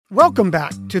Welcome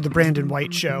back to The Brandon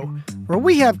White Show, where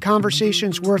we have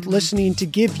conversations worth listening to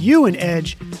give you an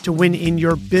edge to win in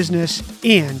your business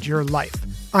and your life.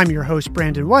 I'm your host,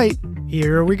 Brandon White.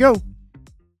 Here we go.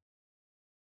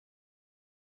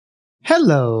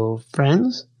 Hello,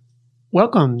 friends.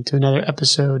 Welcome to another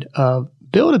episode of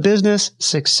Build a Business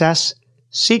Success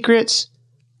Secrets.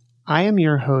 I am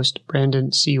your host,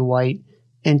 Brandon C. White,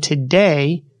 and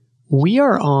today we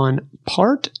are on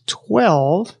part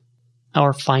 12,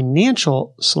 our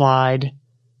financial slide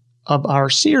of our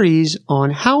series on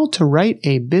how to write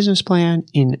a business plan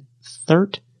in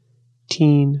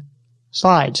 13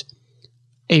 slides.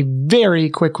 A very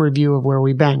quick review of where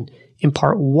we've been. In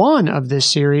part 1 of this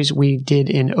series, we did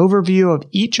an overview of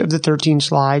each of the 13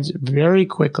 slides very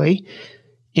quickly.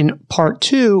 In part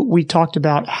 2, we talked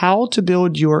about how to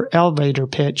build your elevator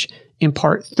pitch. In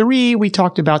part 3, we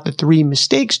talked about the 3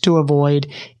 mistakes to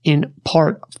avoid. In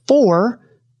part 4,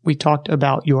 we talked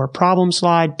about your problem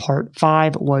slide. Part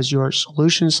 5 was your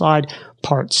solution slide.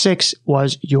 Part 6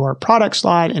 was your product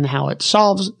slide and how it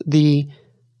solves the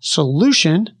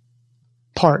solution.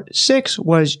 Part 6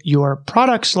 was your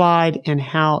product slide and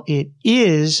how it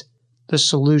is the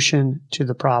solution to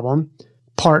the problem.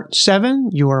 Part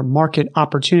 7, your market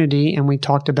opportunity, and we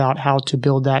talked about how to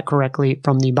build that correctly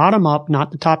from the bottom up, not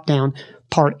the top down.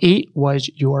 Part 8 was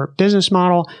your business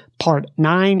model. Part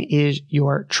 9 is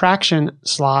your traction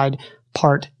slide.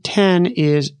 Part 10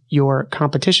 is your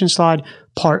competition slide.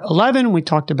 Part 11, we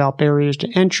talked about barriers to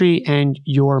entry and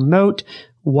your moat,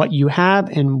 what you have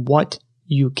and what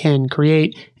you can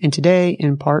create. And today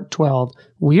in part 12,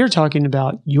 we are talking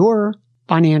about your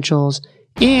financials.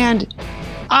 And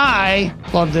I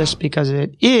love this because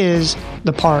it is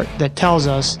the part that tells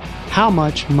us how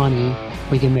much money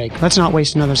we can make. Let's not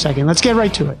waste another second. Let's get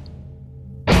right to it.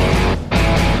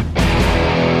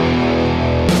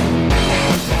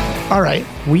 All right,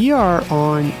 we are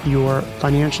on your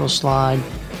financial slide,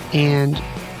 and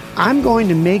I'm going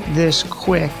to make this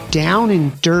quick, down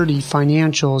and dirty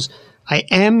financials. I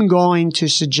am going to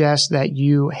suggest that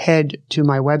you head to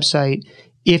my website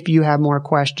if you have more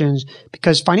questions,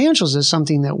 because financials is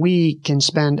something that we can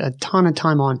spend a ton of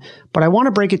time on, but I want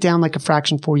to break it down like a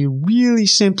fraction for you really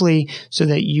simply so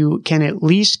that you can at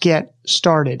least get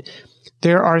started.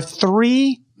 There are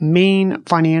 3 main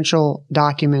financial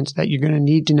documents that you're going to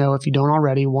need to know if you don't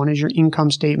already. One is your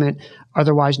income statement,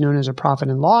 otherwise known as a profit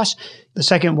and loss. The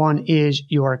second one is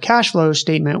your cash flow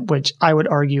statement, which I would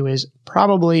argue is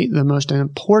probably the most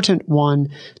important one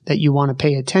that you want to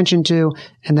pay attention to,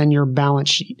 and then your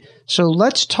balance sheet. So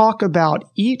let's talk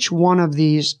about each one of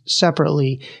these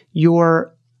separately.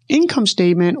 Your income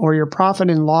statement or your profit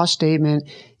and loss statement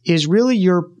is really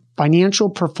your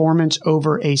financial performance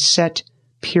over a set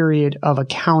period of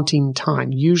accounting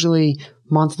time, usually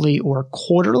monthly or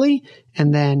quarterly,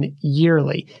 and then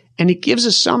yearly. And it gives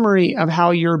a summary of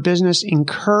how your business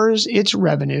incurs its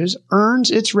revenues, earns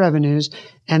its revenues,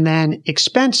 and then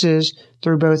expenses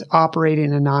through both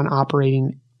operating and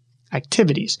non-operating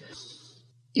activities.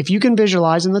 If you can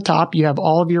visualize in the top, you have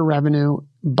all of your revenue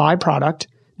by product.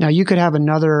 Now, you could have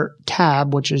another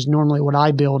tab, which is normally what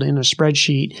I build in a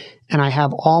spreadsheet, and I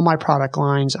have all my product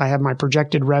lines. I have my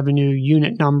projected revenue,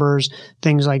 unit numbers,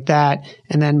 things like that,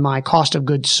 and then my cost of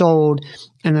goods sold.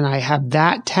 And then I have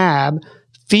that tab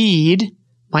feed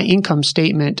my income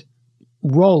statement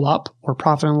roll up or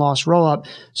profit and loss roll up.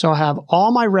 So I have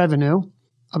all my revenue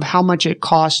of how much it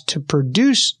costs to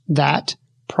produce that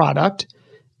product,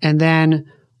 and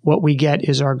then what we get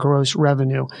is our gross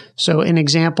revenue. So an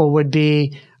example would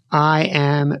be, I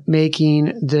am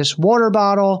making this water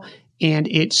bottle and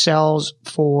it sells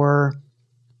for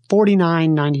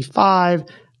 $49.95.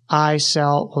 I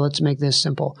sell, well, let's make this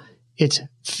simple. It's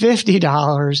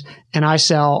 $50 and I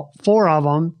sell 4 of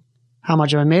them. How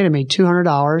much have I made? I made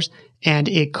 $200, and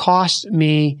it costs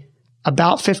me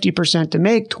about 50% to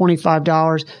make,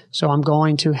 $25. So I'm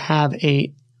going to have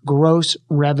a gross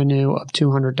revenue of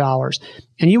 $200.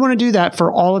 And you want to do that for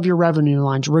all of your revenue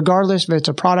lines, regardless if it's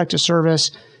a product, a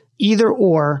service, either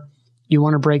or, you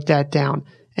want to break that down.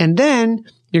 And then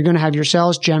you're going to have your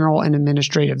sales, general, and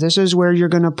administrative. This is where you're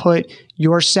going to put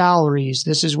your salaries.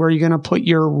 This is where you're going to put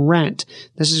your rent.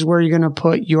 This is where you're going to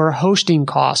put your hosting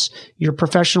costs, your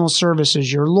professional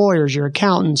services, your lawyers, your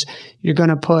accountants. You're going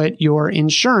to put your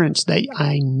insurance that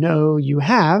I know you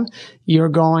have. You're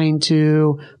going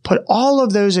to put all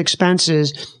of those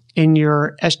expenses in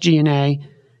your SG&A.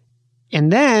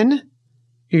 And then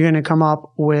you're going to come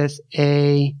up with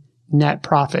a net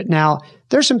profit. Now,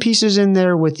 there's some pieces in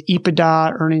there with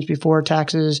EBITDA, earnings before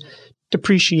taxes,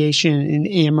 depreciation, and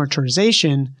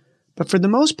amortization. But for the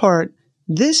most part,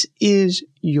 this is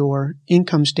your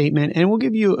income statement, and we'll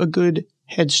give you a good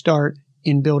head start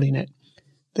in building it.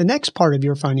 The next part of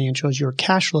your financials, your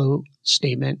cash flow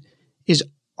statement, is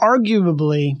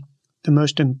arguably the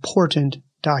most important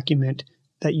document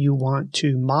that you want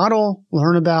to model,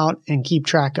 learn about, and keep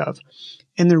track of.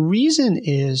 And the reason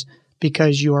is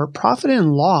because your profit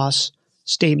and loss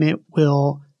statement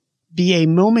will be a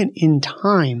moment in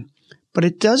time, but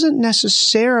it doesn't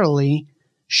necessarily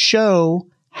show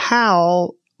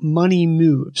how money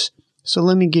moves. So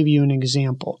let me give you an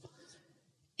example.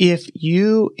 If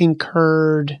you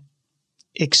incurred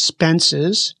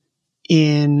expenses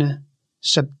in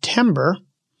September,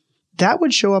 that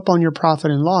would show up on your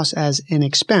profit and loss as an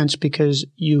expense because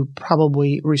you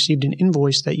probably received an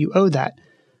invoice that you owe that.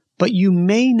 But you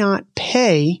may not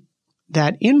pay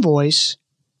that invoice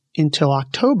until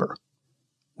October,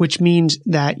 which means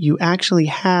that you actually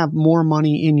have more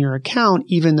money in your account,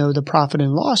 even though the profit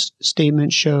and loss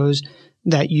statement shows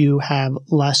that you have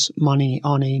less money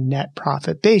on a net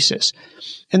profit basis.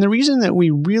 And the reason that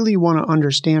we really want to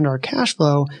understand our cash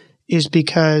flow is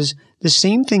because the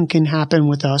same thing can happen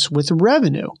with us with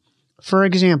revenue. For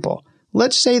example,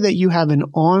 let's say that you have an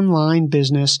online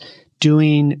business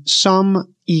doing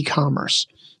some e-commerce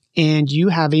and you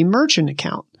have a merchant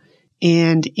account.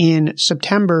 And in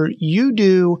September, you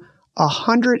do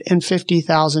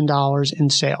 $150,000 in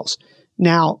sales.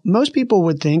 Now, most people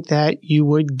would think that you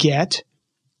would get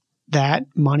that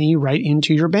money right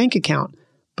into your bank account,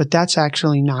 but that's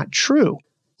actually not true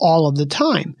all of the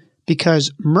time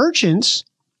because merchants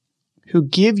who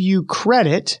give you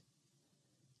credit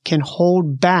can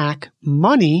hold back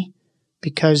money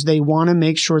because they want to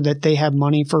make sure that they have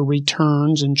money for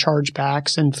returns and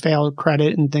chargebacks and failed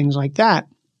credit and things like that.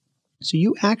 So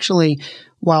you actually,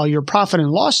 while your profit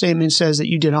and loss statement says that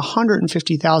you did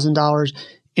 $150,000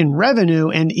 in revenue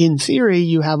and in theory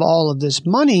you have all of this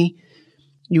money,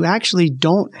 you actually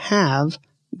don't have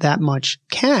that much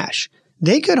cash.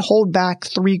 They could hold back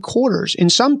 3/4. In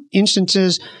some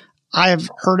instances, I've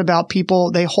heard about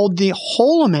people, they hold the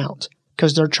whole amount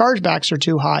because their chargebacks are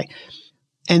too high.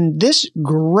 And this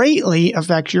greatly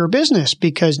affects your business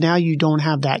because now you don't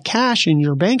have that cash in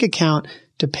your bank account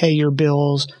to pay your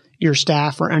bills, your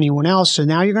staff, or anyone else. So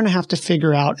now you're going to have to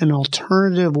figure out an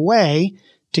alternative way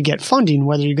to get funding,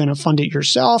 whether you're going to fund it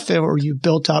yourself or you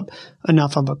built up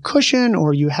enough of a cushion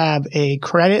or you have a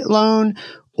credit loan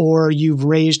or you've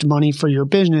raised money for your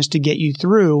business to get you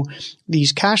through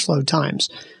these cash flow times.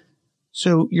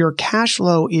 So your cash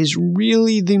flow is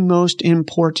really the most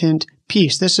important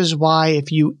piece. This is why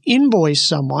if you invoice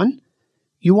someone,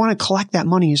 you want to collect that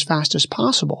money as fast as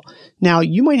possible. Now,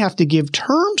 you might have to give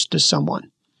terms to someone,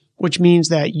 which means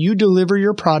that you deliver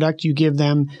your product, you give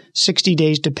them 60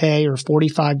 days to pay or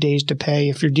 45 days to pay.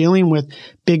 If you're dealing with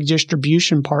big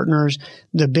distribution partners,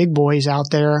 the big boys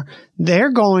out there,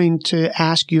 they're going to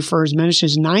ask you for as many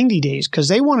as 90 days because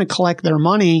they want to collect their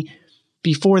money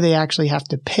before they actually have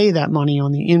to pay that money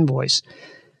on the invoice.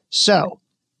 So,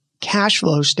 cash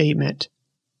flow statement,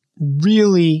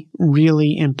 really,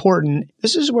 really important.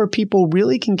 This is where people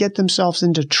really can get themselves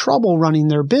into trouble running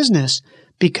their business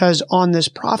because on this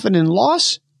profit and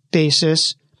loss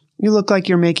basis, you look like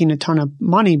you're making a ton of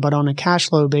money, but on a cash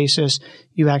flow basis,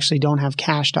 you actually don't have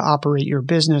cash to operate your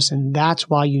business. And that's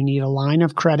why you need a line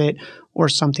of credit or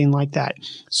something like that.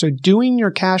 So doing your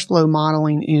cash flow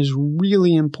modeling is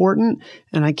really important.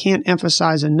 And I can't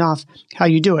emphasize enough how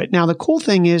you do it. Now, the cool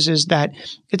thing is that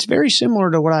it's very similar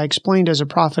to what I explained as a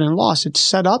profit and loss. It's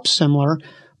set up similar,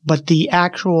 but the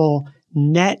actual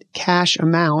net cash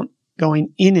amount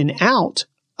going in and out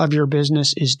of your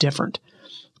business is different.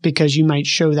 Because you might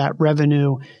show that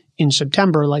revenue in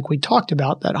September, like we talked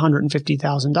about, that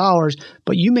 $150,000,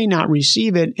 but you may not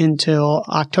receive it until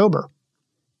October.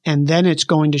 And then it's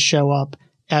going to show up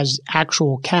as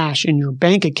actual cash in your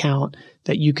bank account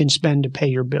that you can spend to pay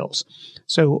your bills.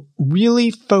 So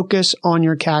really focus on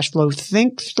your cash flow.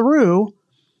 Think through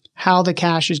how the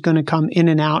cash is going to come in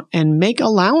and out and make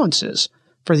allowances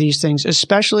for these things,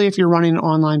 especially if you're running an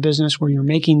online business where you're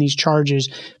making these charges.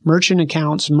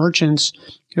 Merchants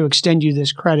who extend you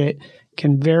this credit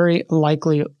can very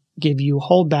likely give you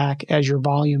holdback as your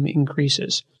volume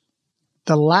increases.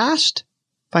 The last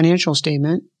financial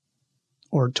statement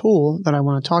or tool that I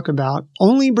want to talk about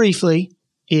only briefly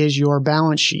is your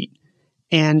balance sheet.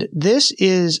 And this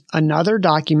is another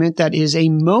document that is a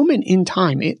moment in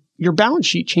time. Your balance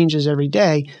sheet changes every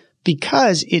day,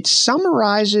 because it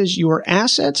summarizes your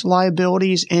assets,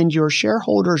 liabilities, and your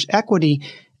shareholders' equity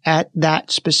at that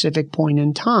specific point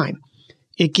in time.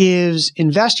 It gives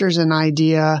investors an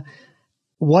idea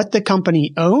what the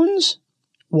company owns,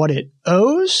 what it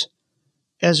owes,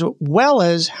 as well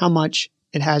as how much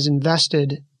it has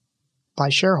invested by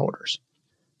shareholders.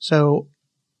 So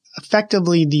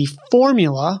effectively, the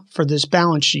formula for this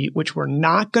balance sheet, which we're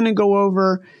not going to go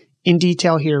over in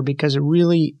detail here because it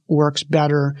really works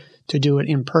better to do it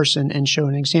in person and show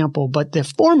an example. But the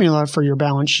formula for your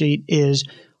balance sheet is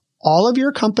all of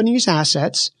your company's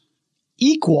assets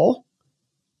equal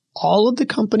all of the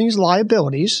company's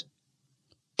liabilities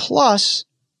plus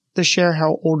the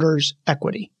shareholders'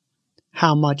 equity,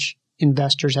 how much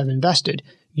investors have invested.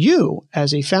 You,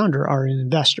 as a founder, are an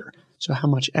investor. So how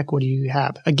much equity you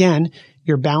have. Again,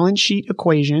 your balance sheet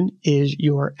equation is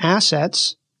your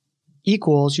assets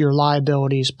equals your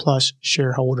liabilities plus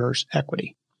shareholders'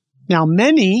 equity. Now,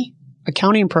 many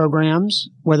accounting programs,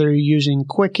 whether you're using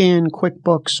Quicken,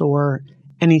 QuickBooks, or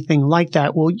anything like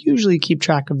that, will usually keep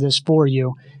track of this for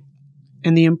you.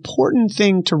 And the important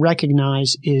thing to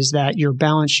recognize is that your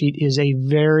balance sheet is a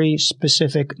very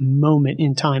specific moment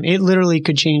in time. It literally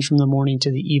could change from the morning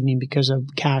to the evening because of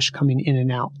cash coming in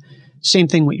and out. Same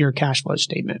thing with your cash flow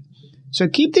statement. So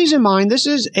keep these in mind. This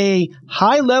is a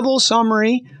high-level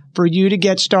summary for you to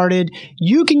get started.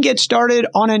 You can get started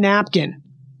on a napkin.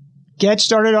 Get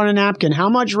started on a napkin. How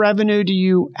much revenue do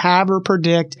you have or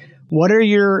predict? What are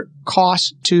your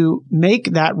costs to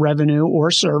make that revenue or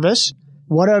service?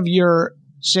 What are your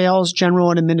sales,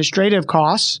 general, and administrative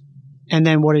costs? And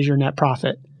then what is your net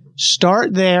profit?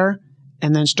 Start there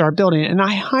and then start building it. And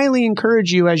I highly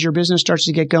encourage you, as your business starts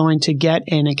to get going, to get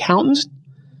an accountant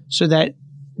so that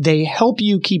they help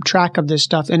you keep track of this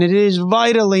stuff. And it is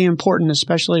vitally important,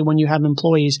 especially when you have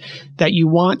employees, that you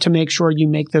want to make sure you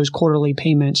make those quarterly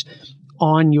payments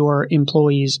on your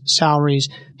employees' salaries,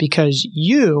 because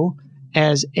you,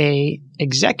 as a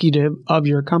executive of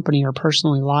your company, are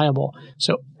personally liable.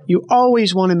 So you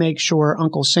always want to make sure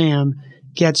Uncle Sam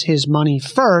gets his money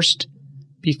first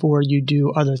before you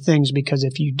do other things, because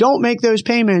if you don't make those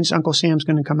payments, Uncle Sam's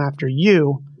going to come after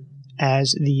you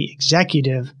as the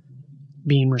executive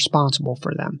being responsible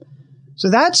for them. So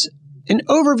that's an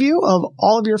overview of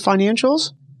all of your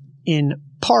financials. In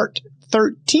part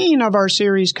 13 of our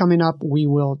series coming up, we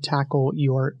will tackle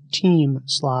your team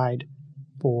slide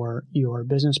for your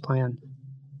business plan.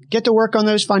 Get to work on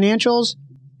those financials,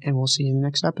 and we'll see you in the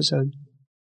next episode.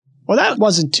 Well, that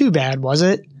wasn't too bad, was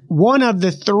it? One of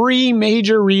the three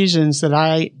major reasons that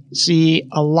I see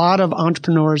a lot of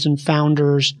entrepreneurs and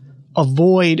founders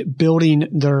avoid building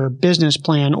their business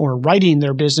plan or writing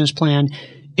their business plan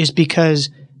is because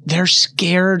they're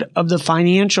scared of the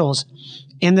financials.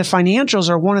 And the financials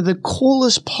are one of the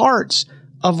coolest parts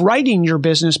of writing your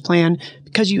business plan,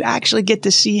 because you actually get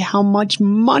to see how much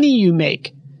money you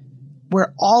make,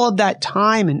 where all of that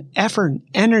time and effort and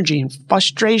energy and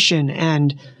frustration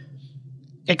and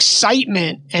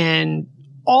excitement and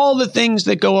all the things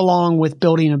that go along with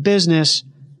building a business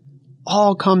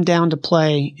all come down to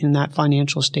play in that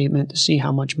financial statement to see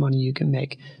how much money you can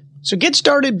make. So get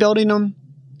started building them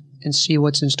and see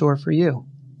what's in store for you.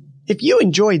 If you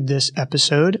enjoyed this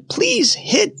episode, please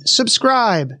hit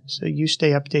subscribe so you stay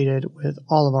updated with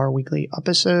all of our weekly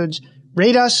episodes.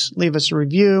 Rate us, leave us a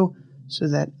review so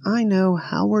that I know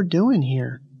how we're doing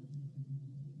here.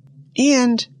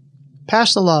 And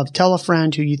pass the love. Tell a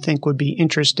friend who you think would be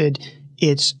interested.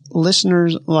 It's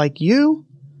listeners like you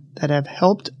that have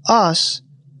helped us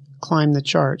climb the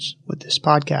charts with this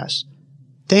podcast.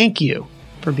 Thank you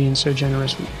for being so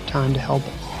generous with your time to help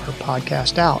our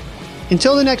podcast out.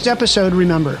 Until the next episode,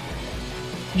 remember,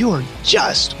 you're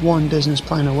just one business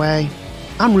plan away.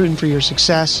 I'm rooting for your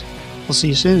success. We'll see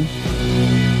you soon.